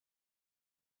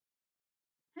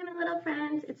my little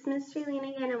friends, it's Miss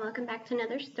Jaylene again, and welcome back to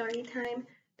another story time.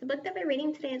 The book that we're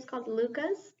reading today is called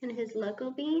Lucas and His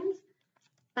Local Beans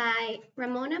by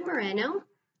Ramona Moreno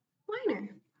Weiner.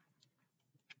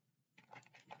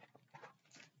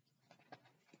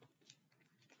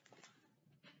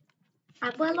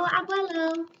 Abuelo,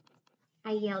 abuelo,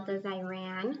 I yelled as I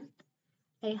ran.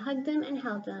 I hugged him and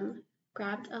held him,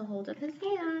 grabbed a hold of his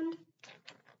hand.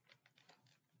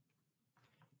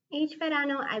 Each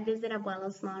verano, I visit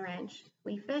Abuelo's small ranch.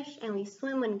 We fish and we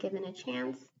swim when given a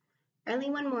chance. Early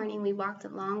one morning, we walked a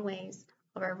long ways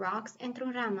over rocks and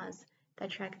through ramas that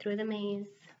trek through the maze.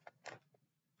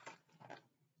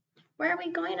 Where are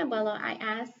we going, Abuelo? I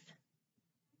asked.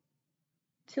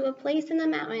 To a place in the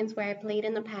mountains where I played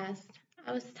in the past.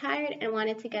 I was tired and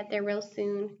wanted to get there real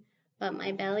soon, but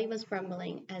my belly was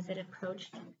rumbling as it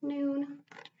approached noon.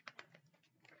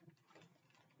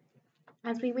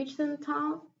 As we reached the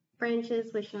tall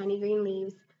branches with shiny green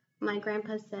leaves, my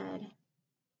grandpa said,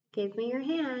 "Give me your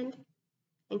hand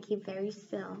and keep very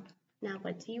still. Now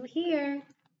what do you hear?"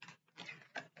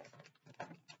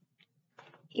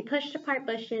 He pushed apart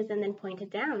bushes and then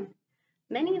pointed down.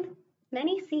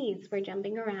 Many seeds were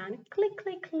jumping around. Click,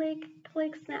 click, click,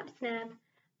 click, snap, snap.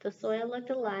 The soil looked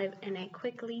alive and I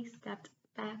quickly stepped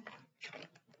back.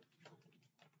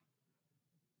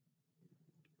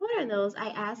 "What are those?" I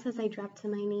asked as I dropped to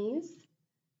my knees.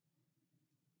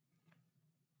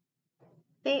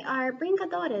 "They are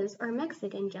brincadores, or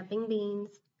Mexican jumping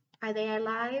beans." "Are they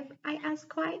alive?" I asked,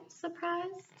 quite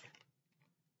surprised.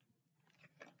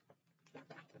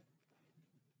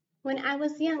 "When I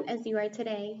was young as you are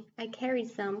today, I carried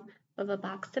some with a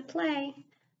box to play.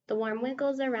 The worm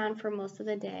wiggles around for most of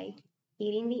the day,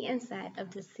 eating the inside of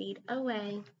the seed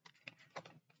away."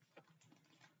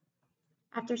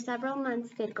 After several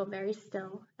months, they'd go very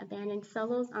still, abandoned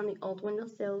solos on the old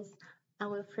windowsills. I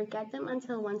would forget them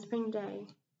until one spring day.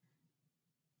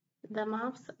 The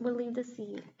moths would leave the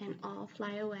seed and all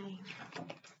fly away.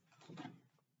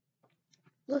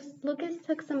 Lucas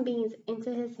took some beans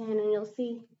into his hand and you'll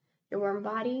see, your warm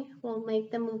body will make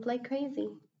them move like crazy.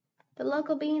 The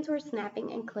local beans were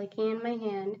snapping and clicking in my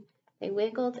hand. They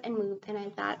wiggled and moved and I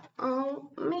thought,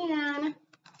 oh man.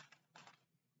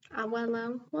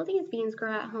 "Abuelo, will these beans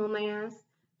grow at home?" I asked.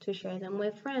 "To share them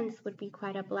with friends would be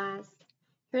quite a blast.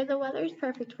 Here the weather is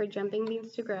perfect for jumping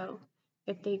beans to grow.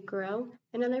 If they grow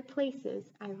in other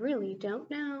places, I really don't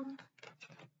know."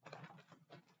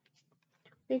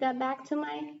 We got back too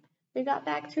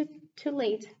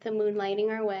late, the moon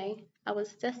lighting our way. I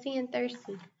was dusty and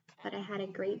thirsty, but I had a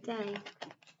great day.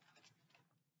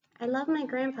 I love my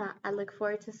grandpa. I look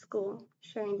forward to school.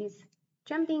 Sharing these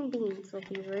jumping beans will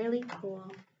be really cool.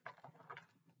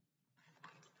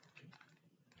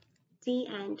 The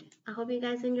end. I hope you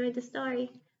guys enjoyed the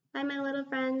story. Bye, my little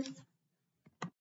friends.